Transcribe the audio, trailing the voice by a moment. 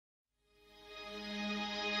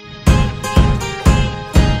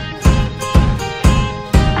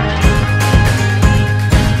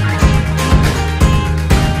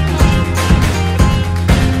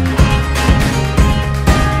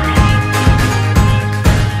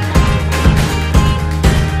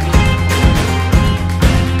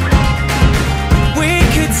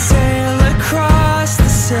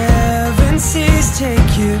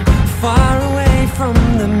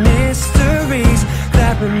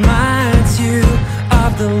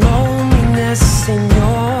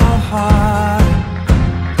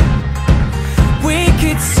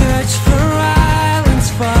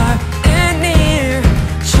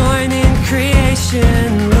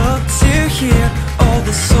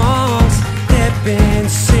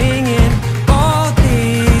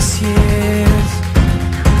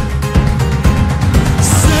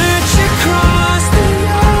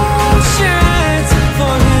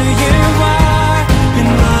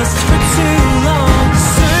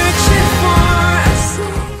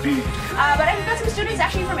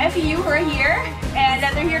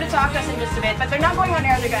it. But they're not going on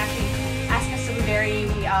air. They're going to actually ask us some very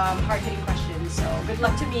hard-hitting questions. So good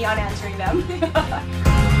luck to me on answering them.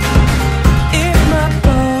 If my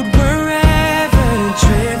boat were ever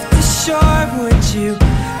drift ashore, would you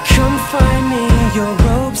come find me? Your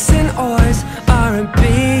ropes and oars are a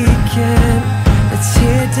beacon that's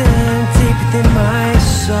hidden deep within my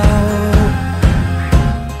soul.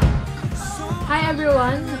 Hi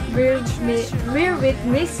everyone, we're with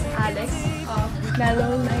Miss Alex of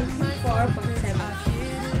Mellow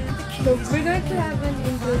 94.7. So we're going to have an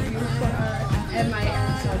interview for our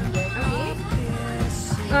MIL subject.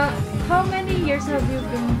 Okay. How many years have you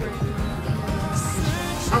been working?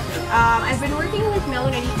 Okay. I've been working with Mellow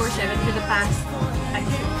 94.7 for the past, I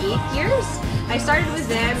think, 8 years. I started with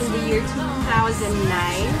them in the year 2009.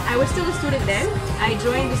 I was still a student then. I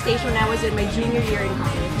joined the station when I was in my junior year in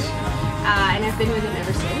college. And I've been with them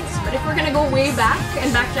ever since. But if we're gonna go way back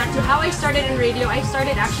and backtrack to how I started in radio, I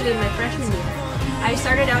started actually in my freshman year. I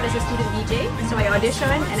started out as a student DJ, so I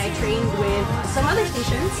auditioned and I trained with some other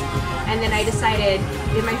stations, and then I decided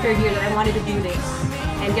in my third year that I wanted to do this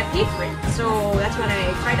and get paid for it. So that's when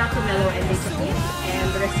I tried out for Mellow and they took me,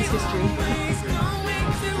 and the rest is history.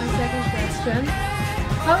 My second question,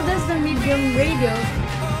 how does the medium radio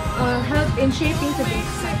help in shaping today's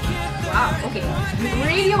society? Wow, okay.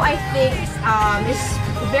 Radio, I think, is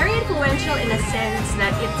very influential in a sense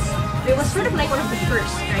that it was sort of like one of the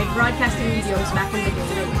first, right, broadcasting mediums back in the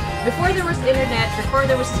day. Before there was internet, before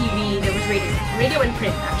there was TV, there was radio and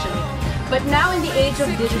print actually. But now in the age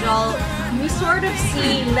of digital, we sort of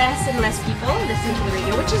see less and less people listening to the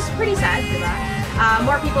radio, which is pretty sad, diba?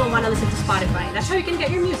 More people want to listen to Spotify. That's how you can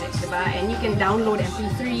get your music, diba? And you can download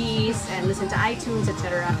MP3s and listen to iTunes,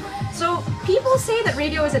 etc. So people say that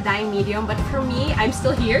radio is a dying medium, but for me, I'm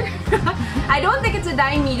still here. I don't think it's a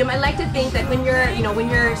dying medium. I like to think that when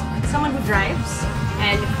you're someone who drives,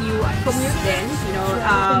 and if you commute then,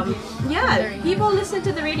 yeah, people listen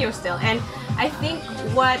to the radio still. And I think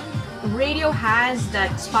what radio has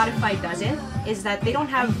that Spotify doesn't is that they don't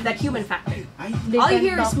have that human factor. All you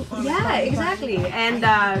hear is, yeah, exactly. And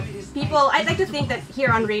I'd like to think that here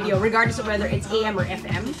on radio, regardless of whether it's AM or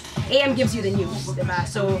FM, AM gives you the news, diba?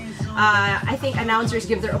 So I think announcers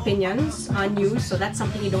give their opinions on news, so that's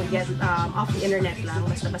something you don't get off the internet lang,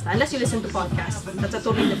 basta-basta, unless you listen to podcasts. That's a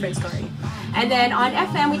totally different story. And then on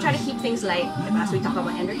FM, we try to keep things light, diba? So we talk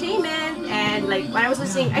about entertainment, and like when I was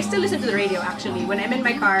listening, I still listen to the radio actually. When I'm in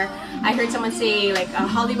my car, I heard someone say like a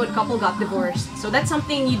Hollywood couple got divorced. So that's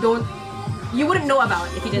something you wouldn't know about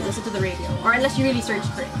if you didn't listen to the radio, or unless you really searched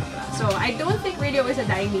for it. So I don't think radio is a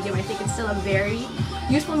dying medium. I think it's still a very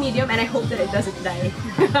useful medium, and I hope that it doesn't die.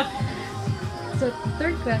 So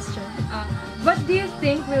third question, what do you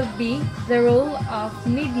think will be the role of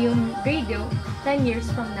medium radio 10 years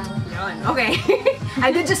from now? Okay,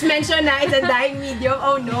 I did just mention that it's a dying medium.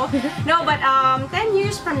 Oh no. No, but 10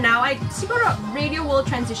 years from now, siguro radio will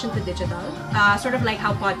transition to digital. Sort of like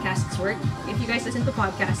how podcasts work. If you guys listen to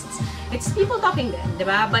podcasts, it's people talking then,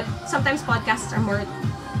 diba? But sometimes podcasts are more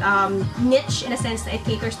niche in a sense that it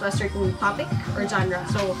caters to a certain topic or genre.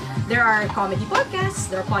 So there are comedy podcasts,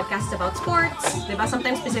 there are podcasts about sports, diba?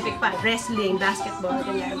 Sometimes specific pa, wrestling, basketball,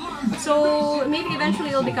 ganyan. So maybe eventually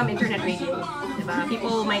it'll become internet radio, diba?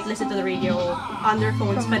 People might listen to the radio on their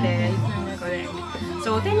phones pa din. Correct.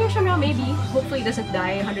 So 10 years from now, maybe, hopefully it doesn't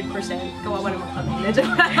die 100%. Kawawa naman kami.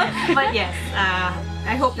 But yes,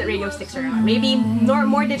 I hope that radio sticks around. Maybe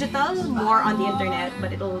more digital, more on the internet, but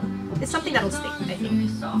it's something that'll stick, I think.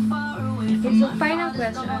 Okay, so final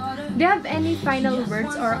question. Do you have any final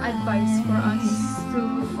words or advice for us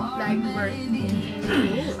to like work?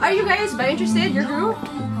 Are you guys interested? Your group?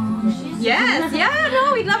 Yes, yeah,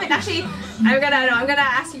 no, we'd love it. Actually, I'm gonna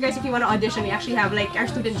ask you guys if you want to audition. We actually have like our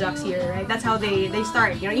student jocks here, right? That's how they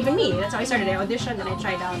start. Even me, that's how I started. I auditioned and I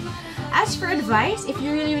tried out. As for advice, if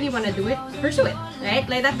you really want to do it, pursue it, right?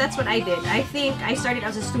 Like that's what I did. I think I started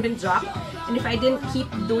as a student jock, and if I didn't keep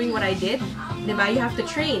doing what I did, diba, you have to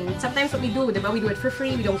train. Sometimes what we do, diba, we do it for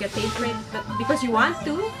free, we don't get paid for it, but because you want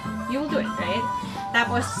to, you will do it, right?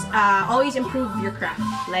 Tapos, always improve your craft.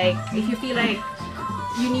 Like, if you feel like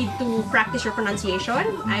you need to practice your pronunciation,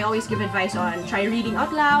 I always give advice on try reading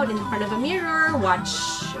out loud in front of a mirror, watch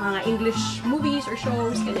mga English movies or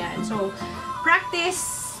shows, ganyan. So,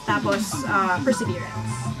 practice, tapos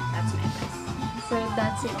perseverance. That's my advice. So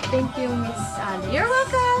that's it. Thank you, Miss Alex. You're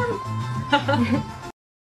welcome!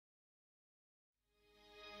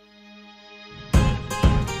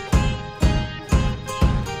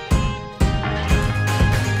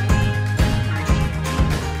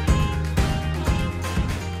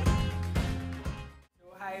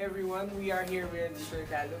 Hi everyone, we are here with Sir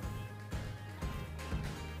Calo.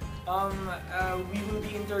 We will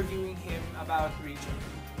be interviewing him about radio.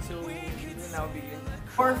 So we will now begin.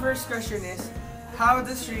 Our first question is, how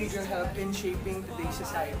does radio help in shaping today's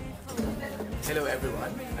society? Hello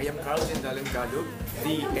everyone, I am Carl Jendalan Galug,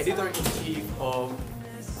 the Editor-in-Chief of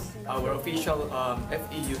our official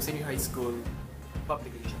FEU Senior High School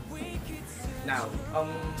publication. Now,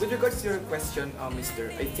 with regards to your question, Mister,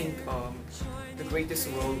 I think the greatest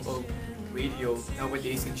role of radio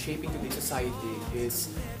nowadays in shaping today's society is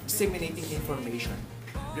disseminating information.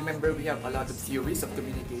 Remember, we have a lot of theories of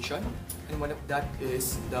communication, and one of that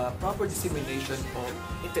is the proper dissemination of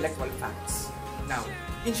intellectual facts. Now,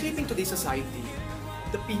 in shaping today's society,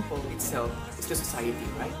 the people itself is the society,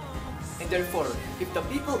 right? And therefore, if the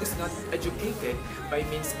people is not educated by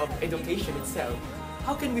means of education itself,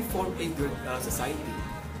 how can we form a good society?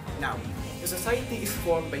 Now, the society is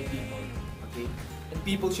formed by people, okay? And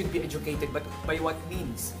people should be educated, but by what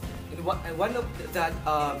means? And one of that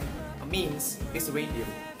means is radio.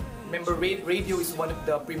 Remember, radio is one of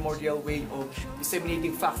the primordial way of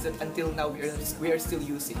disseminating facts that until now we are still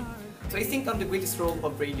using. So I think the greatest role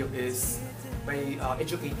of radio is by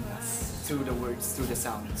educating us through the words, through the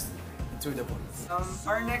sounds, through the voice.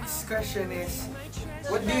 Our next question is,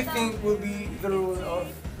 what do you think will be the role of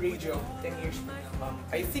radio 10 years from now?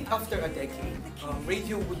 I think after a decade,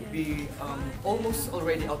 radio would be almost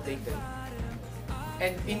already outdated,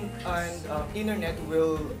 and internet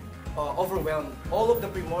will overwhelm all of the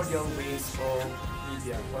primordial ways of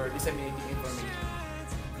media or disseminating information.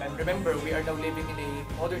 And remember, we are now living in a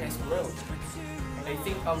modernized world, and I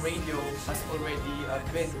think radio has already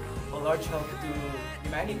been a large help to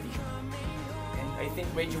humanity. I think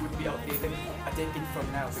radio would be outdated a decade from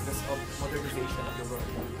now because of modernization of the world.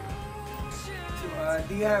 So,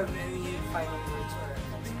 do you have any final words or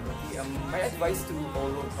advice? My advice to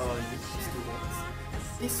all of youth students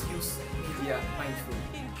is use media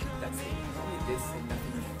mindfully. That's it. Only this and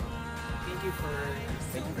nothing more. Thank you for...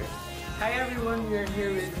 Thank you very much. Hi everyone, we are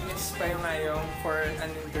here with Ms. Payomayong for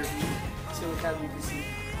an interview. So, shall we proceed?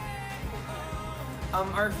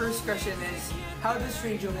 Our first question is, how does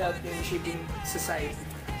radio help in shaping society?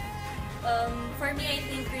 For me, I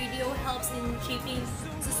think radio helps in shaping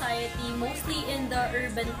society mostly in the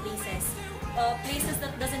urban places. Places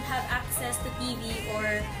that doesn't have access to TV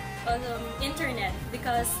or internet,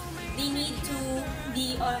 because they need to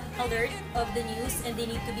be alert of the news and they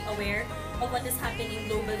need to be aware of what is happening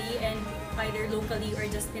globally and either locally or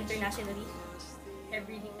just internationally.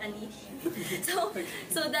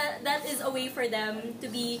 So that is a way for them to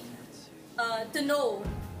be to know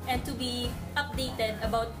and to be updated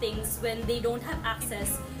about things when they don't have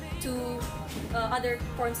access to other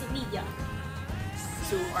forms of media.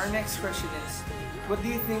 So our next question is, what do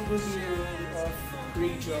you think will be the role of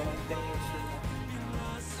radio 10 years from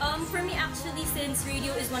now? For me, actually, since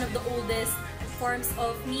radio is one of the oldest forms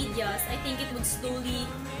of medias, I think it would slowly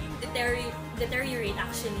deteriorate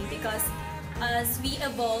actually, because as we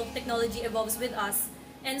evolve, technology evolves with us.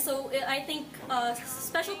 And so I think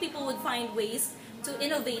special people would find ways to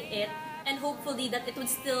innovate it, and hopefully that it would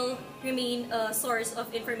still remain a source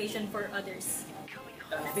of information for others.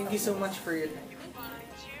 Thank you so much for your time.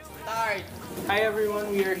 Start! Hi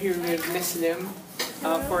everyone, we are here with Ms. Lim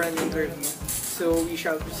for an interview. So we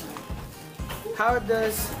shall proceed. How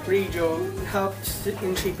does radio help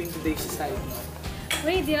in shaping today's society?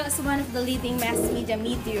 Radio is one of the leading mass media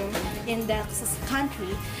medium in the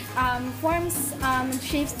country.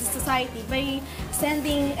 Shapes the society by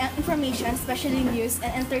sending information, especially news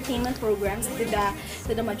and entertainment programs, to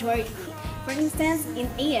the majority. For instance, in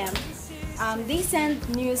AM, they send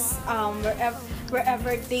news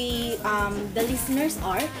wherever the listeners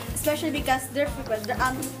are, especially because they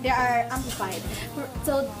are amplified.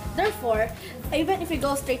 So therefore, even if you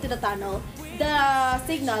go straight to the tunnel, the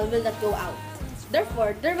signal will not go out.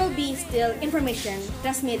 Therefore, there will be still information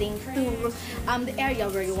transmitting to the area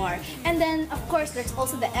where you are. And then, of course, there's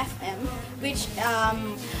also the FM, which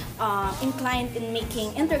inclined in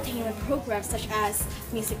making entertainment programs such as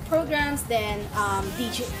music programs, then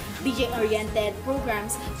DJ-oriented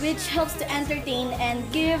programs, which helps to entertain and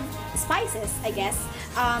give spices, I guess,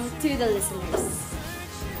 to the listeners.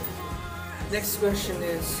 Next question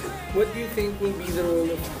is, what do you think will be the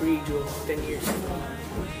role of radio 10 years from now?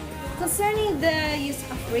 Concerning the use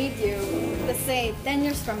of radio, let's say 10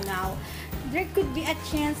 years from now, there could be a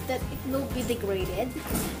chance that it will be degraded,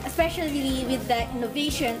 especially with the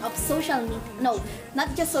innovation of social media. No,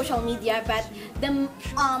 not just social media, but the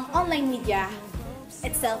online media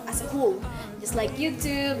itself as a whole, just like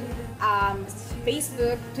YouTube,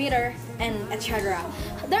 Facebook, Twitter, and etc.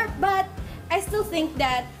 But I still think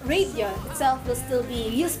that radio itself will still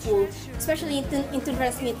be useful, especially into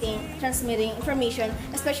transmitting information,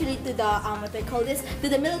 especially to the what they call this, to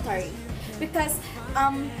the military, because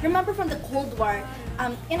remember from the Cold War,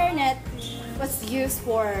 internet was used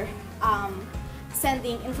for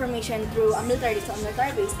sending information through a military to a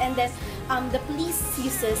military base, and then the police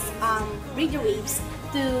uses radio waves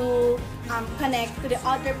to connect to the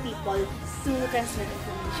other people to transmit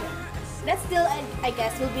information. That still, I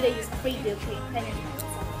guess, will be the use of radio energy.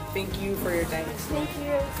 Thank you for your time. Thank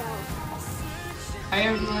you yourself. Hi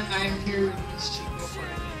everyone, I am here with Ms. Chico for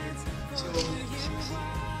an interview. So,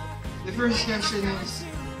 the first question is,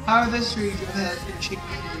 how does radio help in shaping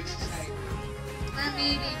your society? For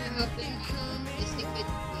me, radio help in specific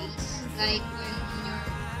ways, like when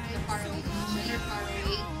you're far away, when you're far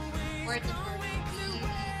away, or to far away, you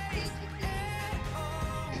need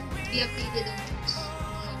to be updated on news.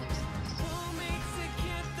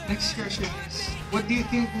 Next question is, what do you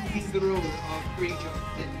think will be the role of radio and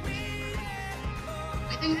television?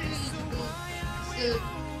 I think radio will still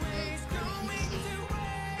remain the same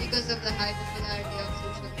because of the high popularity of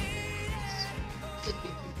social media. Thank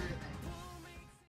you.